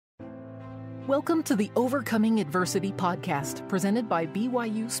Welcome to the Overcoming Adversity podcast, presented by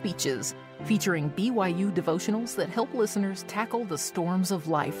BYU Speeches, featuring BYU devotionals that help listeners tackle the storms of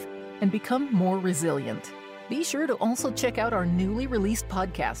life and become more resilient. Be sure to also check out our newly released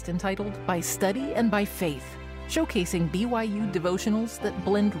podcast entitled By Study and by Faith, showcasing BYU devotionals that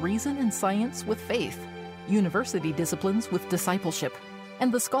blend reason and science with faith, university disciplines with discipleship,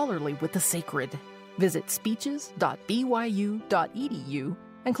 and the scholarly with the sacred. Visit speeches.byu.edu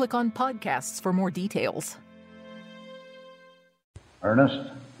and click on podcasts for more details. Ernest,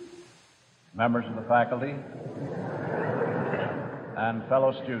 members of the faculty, and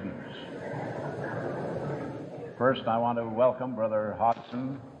fellow students. First, I want to welcome Brother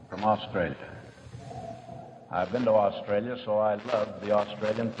Hodgson from Australia. I've been to Australia, so I love the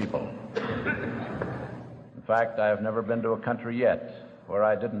Australian people. In fact, I have never been to a country yet where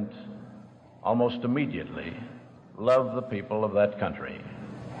I didn't almost immediately love the people of that country.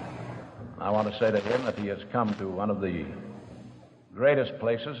 I want to say to him that he has come to one of the greatest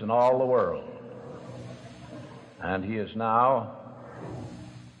places in all the world, and he is now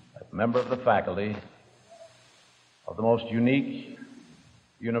a member of the faculty of the most unique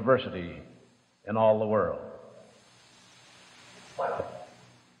university in all the world.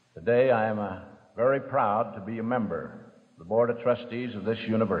 Today I am very proud to be a member of the Board of Trustees of this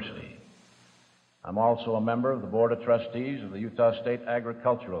university. I'm also a member of the Board of Trustees of the Utah State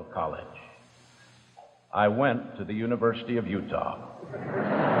Agricultural College. I went to the University of Utah.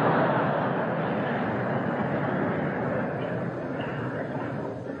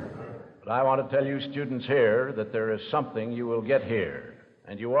 But I want to tell you students here that there is something you will get here,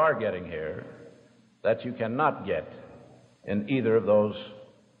 and you are getting here, that you cannot get in either of those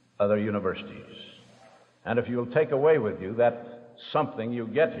other universities. And if you'll take away with you that something you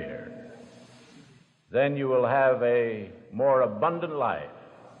get here, then you will have a more abundant life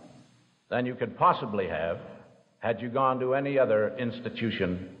than you could possibly have had you gone to any other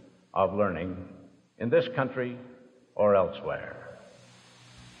institution of learning in this country or elsewhere.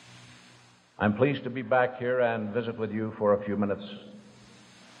 I'm pleased to be back here and visit with you for a few minutes.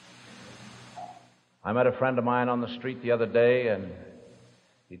 I met a friend of mine on the street the other day, and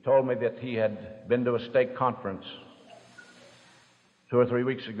he told me that he had been to a stake conference 2 or 3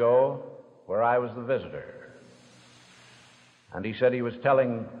 weeks ago where I was the visitor. And he said he was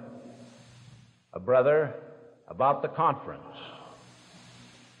telling a brother about the conference.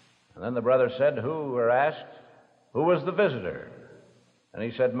 And then the brother said, or asked, who was the visitor? And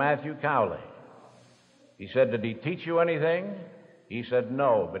he said, Matthew Cowley. He said, did he teach you anything? He said,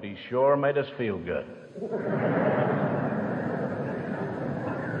 no, but he sure made us feel good.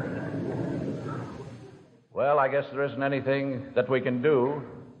 Well, I guess there isn't anything that we can do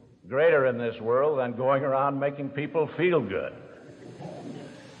greater in this world than going around making people feel good.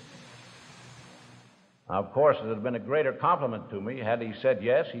 Now, of course, it would have been a greater compliment to me had he said,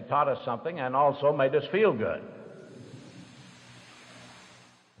 yes, he taught us something and also made us feel good.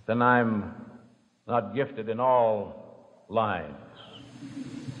 Then I'm not gifted in all lines.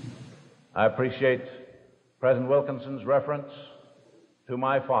 I appreciate President Wilkinson's reference to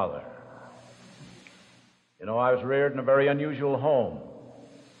my father. You know, I was reared in a very unusual home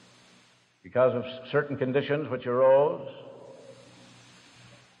because of certain conditions which arose.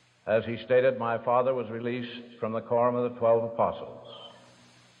 As he stated, my father was released from the quorum of the 12 apostles.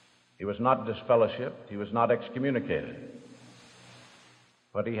 He was not disfellowshipped, he was not excommunicated,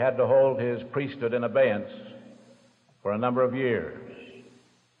 but he had to hold his priesthood in abeyance for a number of years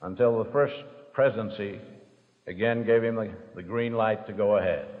until the first presidency again gave him the green light to go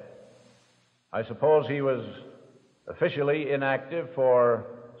ahead. I suppose he was officially inactive for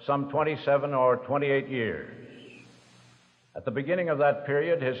some 27 or 28 years. At the beginning of that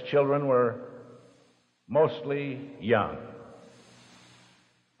period, his children were mostly young.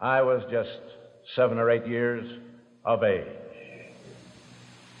 I was just 7 or 8 years of age.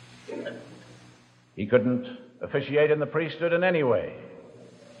 He couldn't officiate in the priesthood in any way,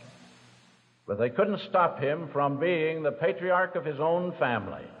 but they couldn't stop him from being the patriarch of his own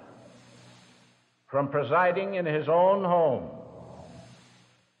family, from presiding in his own home.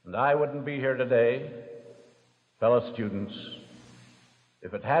 And I wouldn't be here today, fellow students,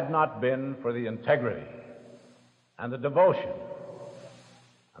 if it had not been for the integrity and the devotion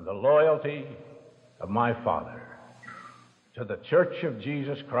and the loyalty of my father to the Church of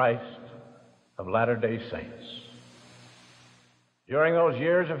Jesus Christ of Latter-day Saints. During those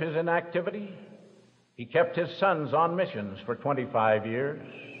years of his inactivity, he kept his sons on missions for 25 years.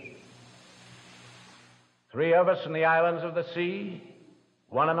 3 of us in the islands of the sea,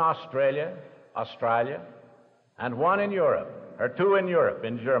 1 in Australia, and 1 in Europe, or 2 in Europe,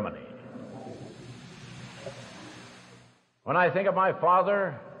 in Germany. When I think of my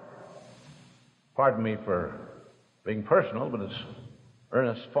father, pardon me for being personal, but it's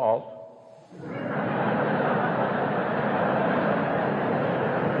Ernest's fault.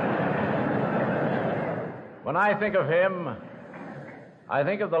 When I think of him, I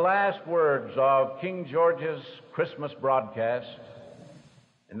think of the last words of King George's Christmas broadcast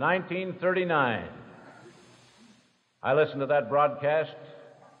in 1939. I listened to that broadcast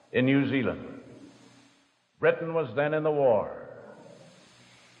in New Zealand. Britain was then in the war.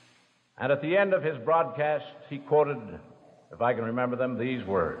 And at the end of his broadcast, he quoted, if I can remember them, these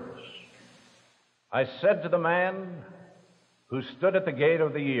words. I said to the man who stood at the gate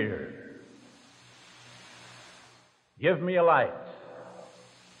of the year, give me a light,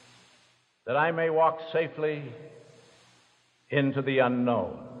 that I may walk safely into the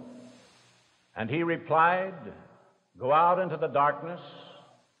unknown. And he replied, go out into the darkness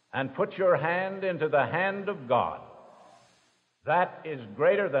and put your hand into the hand of God. That is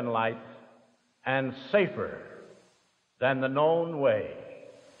greater than light and safer than the known way.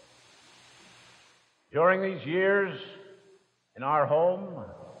 During these years in our home,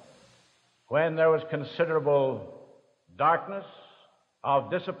 when there was considerable darkness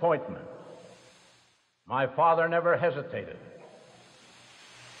of disappointment, my father never hesitated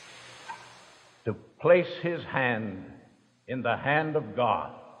to place his hand in the hand of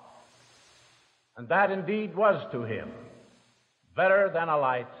God. And that indeed was to him better than a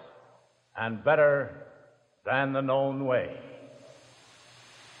light and better than the known way.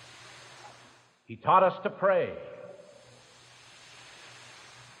 He taught us to pray.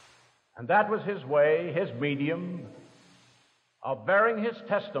 And that was his way, his medium, of bearing his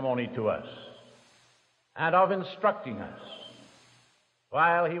testimony to us and of instructing us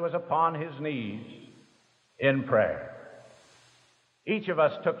while he was upon his knees in prayer. Each of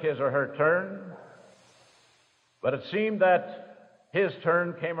us took his or her turn, but it seemed that his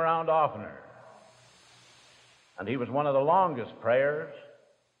turn came around oftener. And he was one of the longest prayers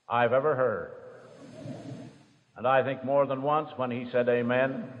I've ever heard. And I think more than once when he said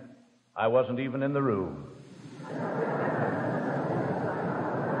amen, I wasn't even in the room.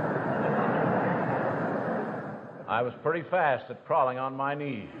 I was pretty fast at crawling on my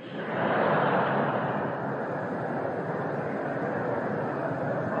knees.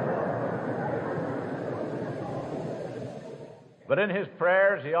 But in his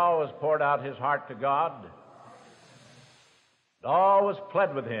prayers, he always poured out his heart to God, and always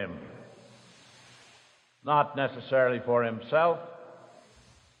pled with him, not necessarily for himself,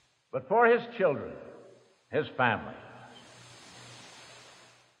 but for his children, his family.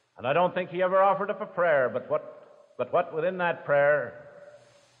 And I don't think he ever offered up a prayer, but what within that prayer,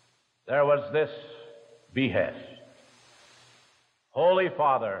 there was this behest. Holy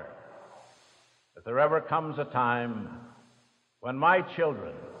Father, if there ever comes a time when my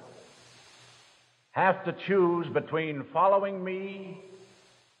children have to choose between following me,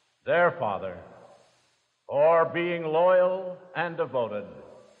 their father, or being loyal and devoted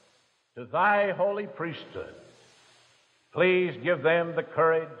to thy holy priesthood, please give them the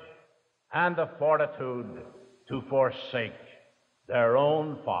courage and the fortitude to forsake their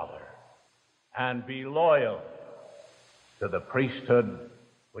own father and be loyal to the priesthood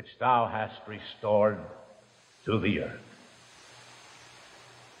which thou hast restored to the earth.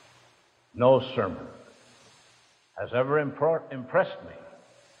 No sermon has ever impressed me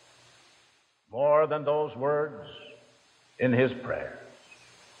more than those words in his prayers.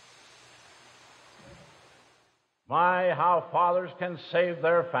 My, how fathers can save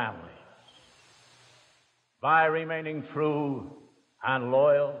their families by remaining true and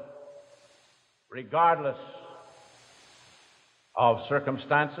loyal, regardless of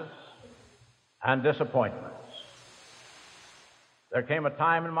circumstances and disappointments. There came a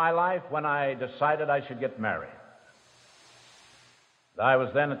time in my life when I decided I should get married. I was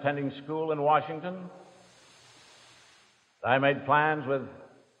then attending school in Washington. I made plans with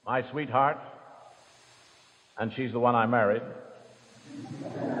my sweetheart, and she's the one I married.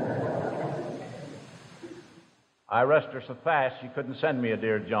 I rushed her so fast she couldn't send me a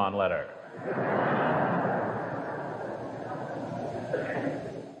Dear John letter.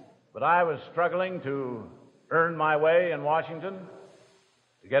 But I was struggling to earn my way in Washington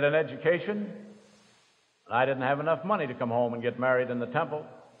to get an education, and I didn't have enough money to come home and get married in the temple.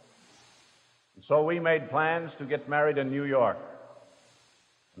 And so we made plans to get married in New York.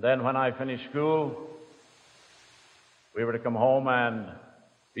 And then when I finished school, we were to come home and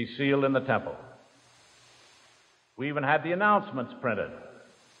be sealed in the temple. We even had the announcements printed.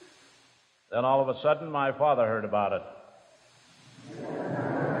 Then all of a sudden, my father heard about it.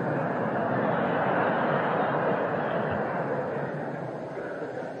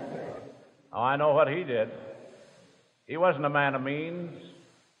 I know what he did. He wasn't a man of means,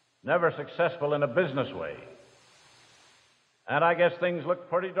 never successful in a business way. And I guess things looked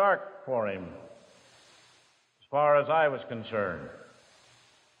pretty dark for him as far as I was concerned.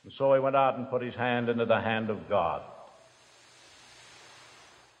 And so he went out and put his hand into the hand of God.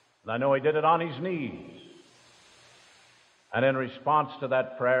 And I know he did it on his knees. And in response to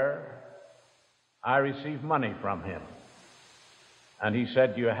that prayer, I received money from him. And he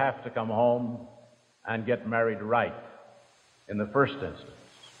said, you have to come home and get married right in the first instance.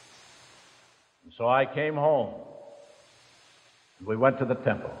 And so I came home. And we went to the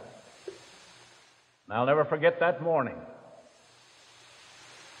temple. And I'll never forget that morning.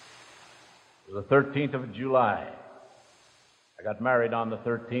 It was the 13th of July. I got married on the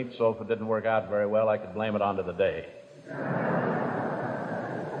 13th, so if it didn't work out very well, I could blame it onto the day.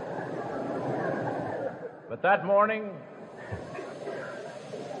 But that morning,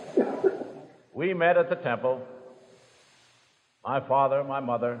 we met at the temple. My father, my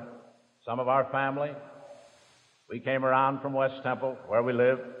mother, some of our family. We came around from West Temple, where we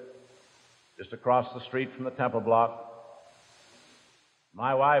lived, just across the street from the temple block.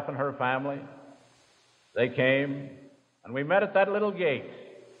 My wife and her family, they came, and we met at that little gate,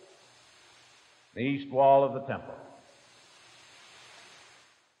 the east wall of the temple.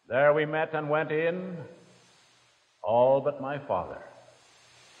 There we met and went in, all but my father.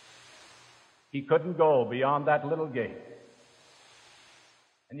 He couldn't go beyond that little gate.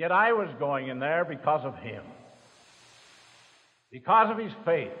 And yet I was going in there because of him, because of his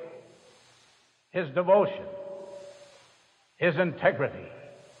faith, his devotion, his integrity,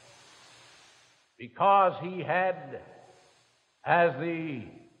 because he had, as the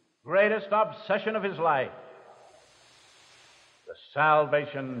greatest obsession of his life, the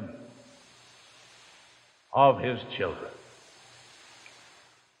salvation of his children.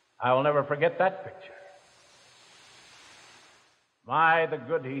 I will never forget that picture. My, the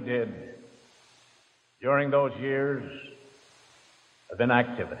good he did during those years of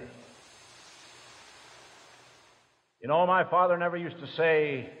inactivity. You know, my father never used to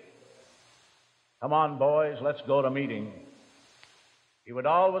say, come on, boys, let's go to meeting. He would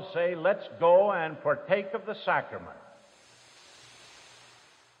always say, let's go and partake of the sacrament.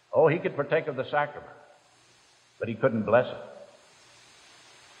 Oh, he could partake of the sacrament, but he couldn't bless it.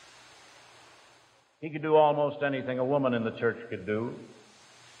 He could do almost anything a woman in the church could do,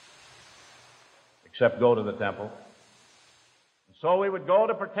 except go to the temple. And so we would go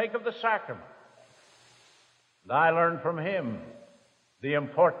to partake of the sacrament. And I learned from him the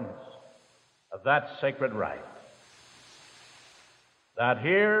importance of that sacred rite. That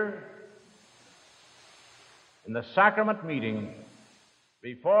here, in the sacrament meeting,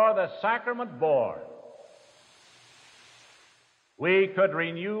 before the sacrament board, we could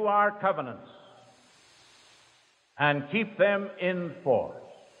renew our covenants and keep them in force.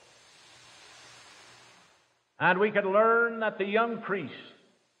 And we could learn that the young priest,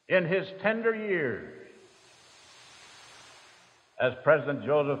 in his tender years, as President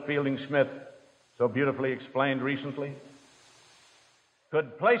Joseph Fielding Smith so beautifully explained recently,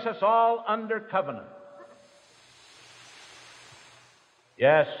 could place us all under covenant.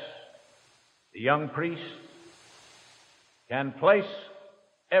 Yes, the young priest can place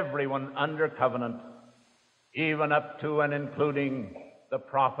everyone under covenant, even up to and including the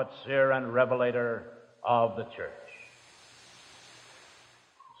prophet, seer, and revelator of the church.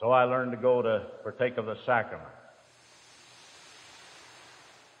 So I learned to go to partake of the sacrament.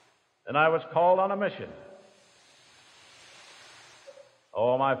 And I was called on a mission.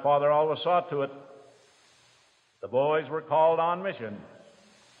 Oh, my father always saw to it. The boys were called on mission.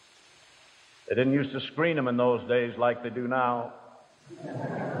 They didn't used to screen them in those days like they do now.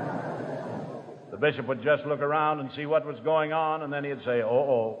 The bishop would just look around and see what was going on, and then he'd say,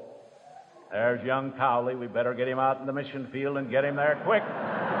 oh, there's young Cowley. We better get him out in the mission field and get him there quick.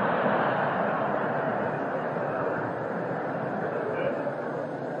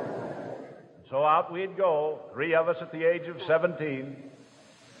 So out we'd go, 3 of us at the age of 17.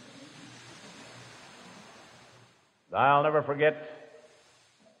 I'll never forget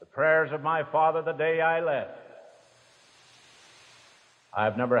the prayers of my father the day I left.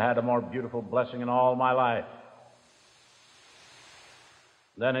 I've never had a more beautiful blessing in all my life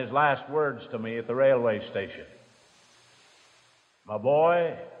than his last words to me at the railway station. My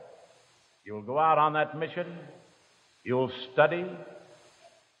boy, you'll go out on that mission, you'll study,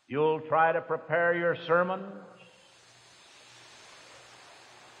 you'll try to prepare your sermons.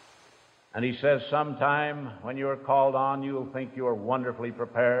 And he says, sometime when you're called on, you'll think you're wonderfully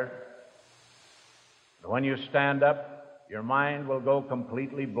prepared. But when you stand up, your mind will go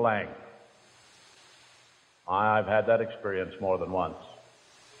completely blank. I've had that experience more than once.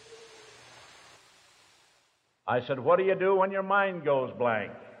 I said, what do you do when your mind goes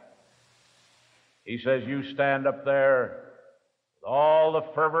blank? He says, you stand up there with all the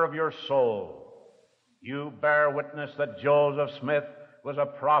fervor of your soul. You bear witness that Joseph Smith was a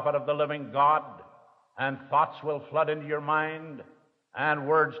prophet of the living God, and thoughts will flood into your mind and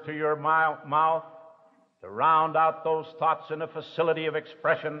words to your mouth to round out those thoughts in a facility of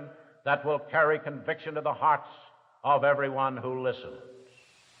expression that will carry conviction to the hearts of everyone who listens.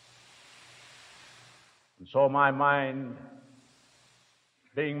 And so my mind,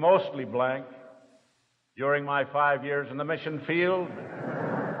 being mostly blank during my 5 years in the mission field,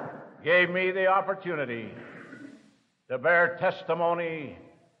 gave me the opportunity to bear testimony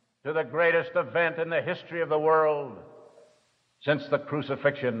to the greatest event in the history of the world since the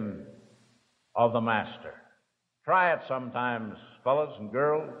crucifixion of the Master. Try it sometimes, fellas and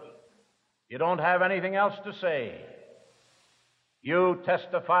girls. You don't have anything else to say. You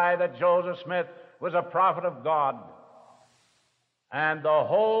testify that Joseph Smith was a prophet of God, and the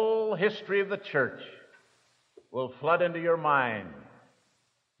whole history of the church will flood into your mind.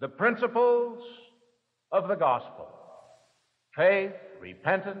 The principles of the gospel: faith,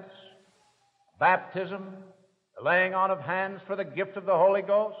 repentance, baptism, the laying on of hands for the gift of the Holy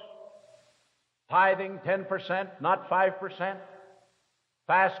Ghost, tithing 10%, not 5%,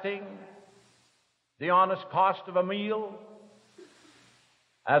 fasting, the honest cost of a meal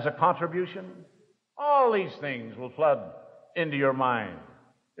as a contribution. All these things will flood into your mind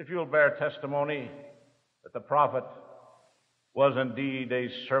if you'll bear testimony that the prophet was indeed a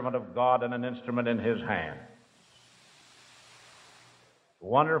servant of God and an instrument in His hand. It's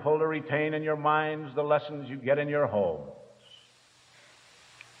wonderful to retain in your minds the lessons you get in your home.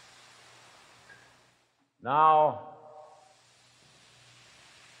 Now,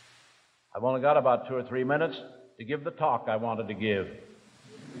 I've only got about 2 or 3 minutes to give the talk I wanted to give.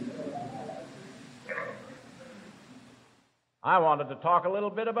 I wanted to talk a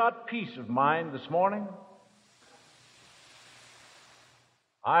little bit about peace of mind this morning.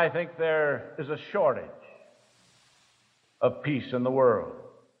 I think there is a shortage of peace in the world.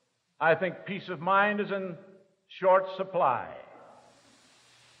 I think peace of mind is in short supply,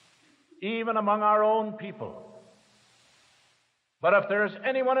 even among our own people. But if there is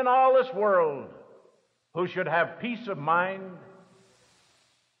anyone in all this world who should have peace of mind,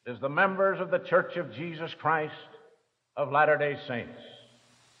 it is the members of the Church of Jesus Christ of Latter-day Saints.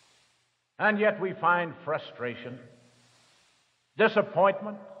 And yet we find frustration,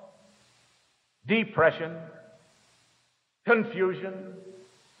 disappointment, depression, confusion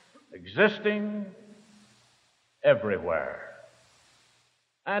existing everywhere.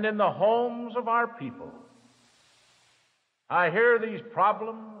 And in the homes of our people, I hear these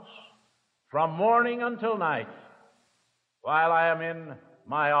problems from morning until night while I am in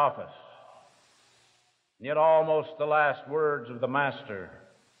my office. And yet almost the last words of the Master,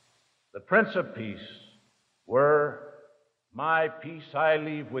 the Prince of Peace, were, "My peace I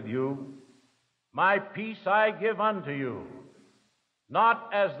leave with you, my peace I give unto you.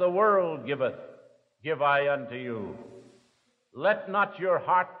 Not as the world giveth, give I unto you. Let not your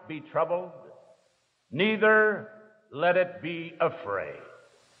heart be troubled, neither let it be afraid."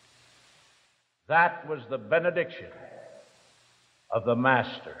 That was the benediction of the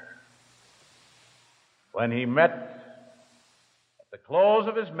Master when he met at the close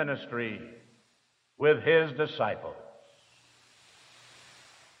of his ministry with his disciples.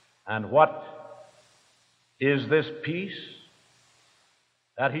 And what is this peace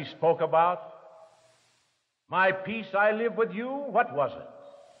that he spoke about? "My peace I live with you." What was it?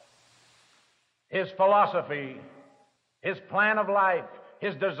 His philosophy, his plan of life,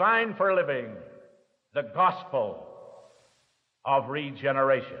 his design for living, the gospel of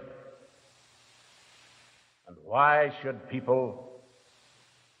regeneration. And why should people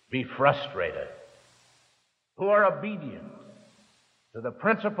be frustrated who are obedient to the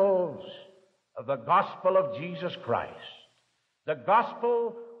principles of the gospel of Jesus Christ, the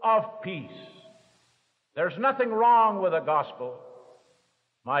gospel of peace? There's nothing wrong with the gospel,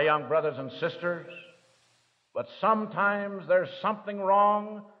 my young brothers and sisters, but sometimes there's something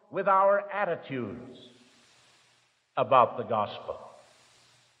wrong with our attitudes about the gospel.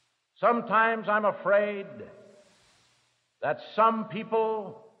 Sometimes I'm afraid that some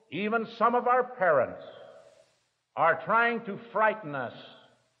people, even some of our parents, are trying to frighten us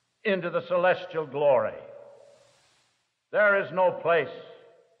into the celestial glory. There is no place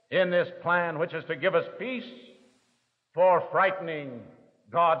in this plan which is to give us peace for frightening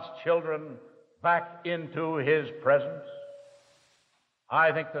God's children back into His presence.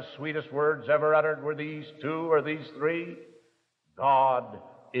 I think the sweetest words ever uttered were these two or these three: God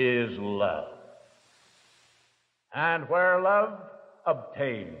is love. And where love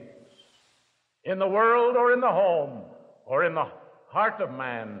obtains, in the world or in the home or in the heart of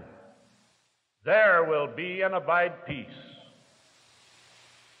man, there will be and abide peace.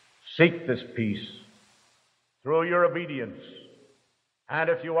 Seek this peace through your obedience. And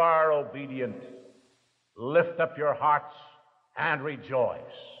if you are obedient, lift up your hearts and rejoice.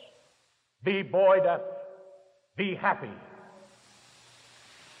 Be buoyed up. Be happy.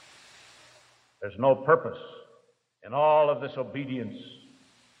 There's no purpose in all of this obedience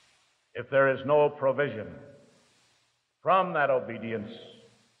if there is no provision from that obedience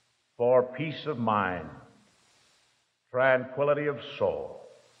for peace of mind, tranquility of soul.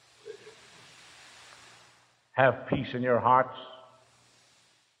 Have peace in your hearts.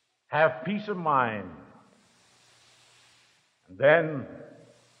 Have peace of mind. And then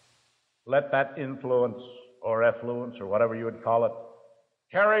let that influence or effluence or whatever you would call it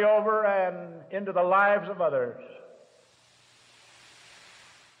carry over and into the lives of others.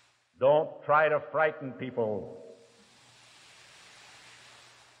 Don't try to frighten people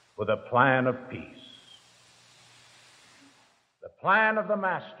with a plan of peace. The plan of the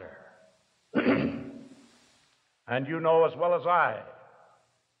Master. And you know as well as I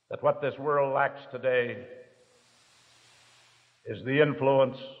that what this world lacks today is the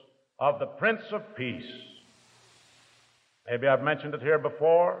influence of the Prince of Peace. Maybe I've mentioned it here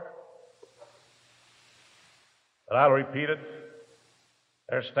before, but I'll repeat it.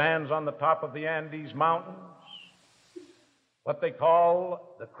 There stands on the top of the Andes Mountains what they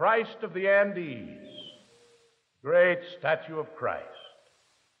call the Christ of the Andes, great statue of Christ,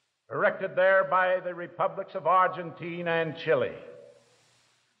 erected there by the republics of Argentina and Chile.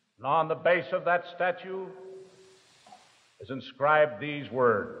 And on the base of that statue is inscribed these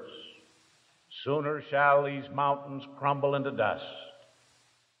words: "Sooner shall these mountains crumble into dust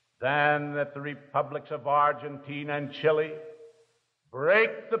than that the republics of Argentina and Chile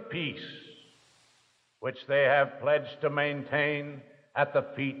break the peace which they have pledged to maintain at the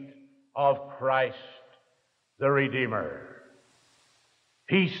feet of Christ the Redeemer."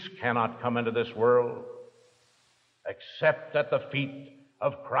 Peace cannot come into this world except at the feet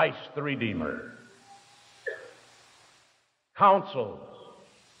of Christ the Redeemer. Councils,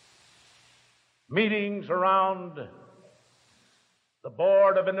 meetings around the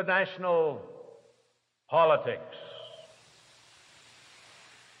board of international politics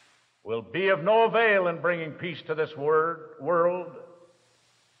will be of no avail in bringing peace to this world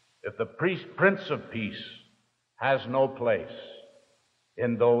if the Prince of Peace has no place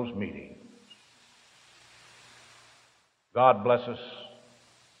in those meetings. God bless us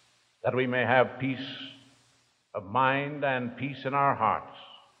that we may have peace of mind and peace in our hearts.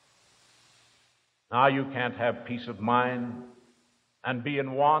 Now, you can't have peace of mind and be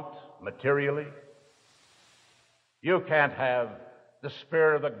in want materially. You can't have the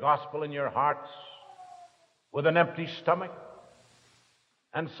spirit of the gospel in your hearts with an empty stomach.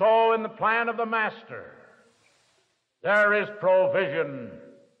 And so, in the plan of the Master, there is provision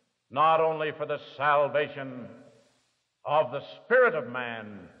not only for the salvation of the spirit of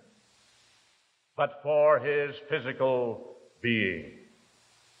man, but for his physical being.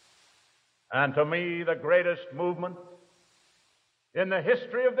 And to me, the greatest movement in the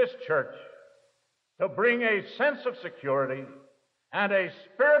history of this church to bring a sense of security and a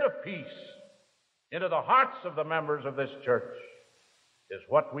spirit of peace into the hearts of the members of this church is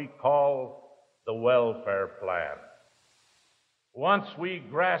what we call the welfare plan. Once we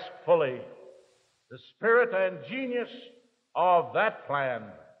grasp fully the spirit and genius of that plan,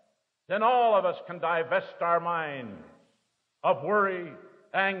 then all of us can divest our minds of worry,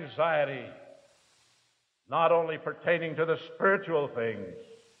 anxiety, not only pertaining to the spiritual things,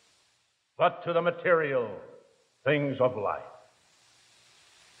 but to the material things of life.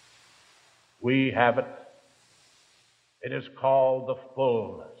 We have it. It is called the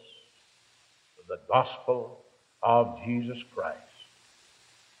fullness of the gospel of Jesus Christ.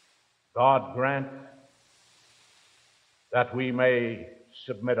 God grant that we may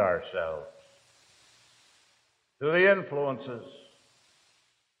submit ourselves to the influences,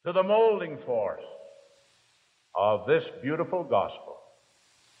 to the molding force of this beautiful gospel.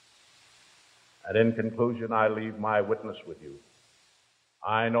 And in conclusion, I leave my witness with you.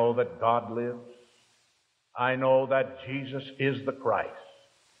 I know that God lives. I know that Jesus is the Christ.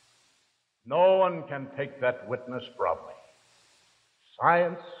 No one can take that witness from me.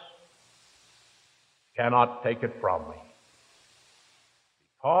 Science cannot take it from me,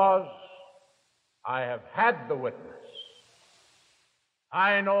 because I have had the witness.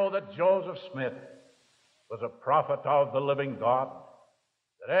 I know that Joseph Smith was a prophet of the living God,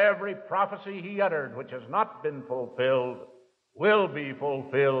 that every prophecy he uttered which has not been fulfilled will be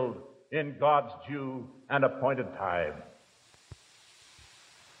fulfilled in God's due and appointed time.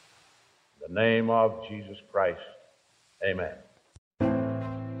 In the name of Jesus Christ, amen.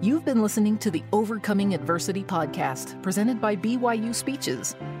 You've been listening to the Overcoming Adversity podcast, presented by BYU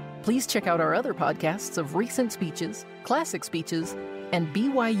Speeches. Please check out our other podcasts of recent speeches, classic speeches, and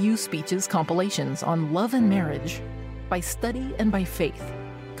BYU Speeches compilations on love and marriage, by study and by faith.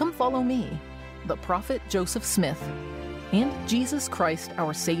 Come follow me, the prophet Joseph Smith, and Jesus Christ,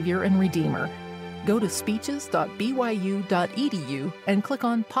 our Savior and Redeemer. Go to speeches.byu.edu and click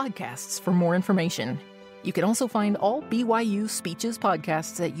on podcasts for more information. You can also find all BYU Speeches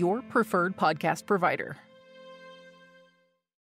podcasts at your preferred podcast provider.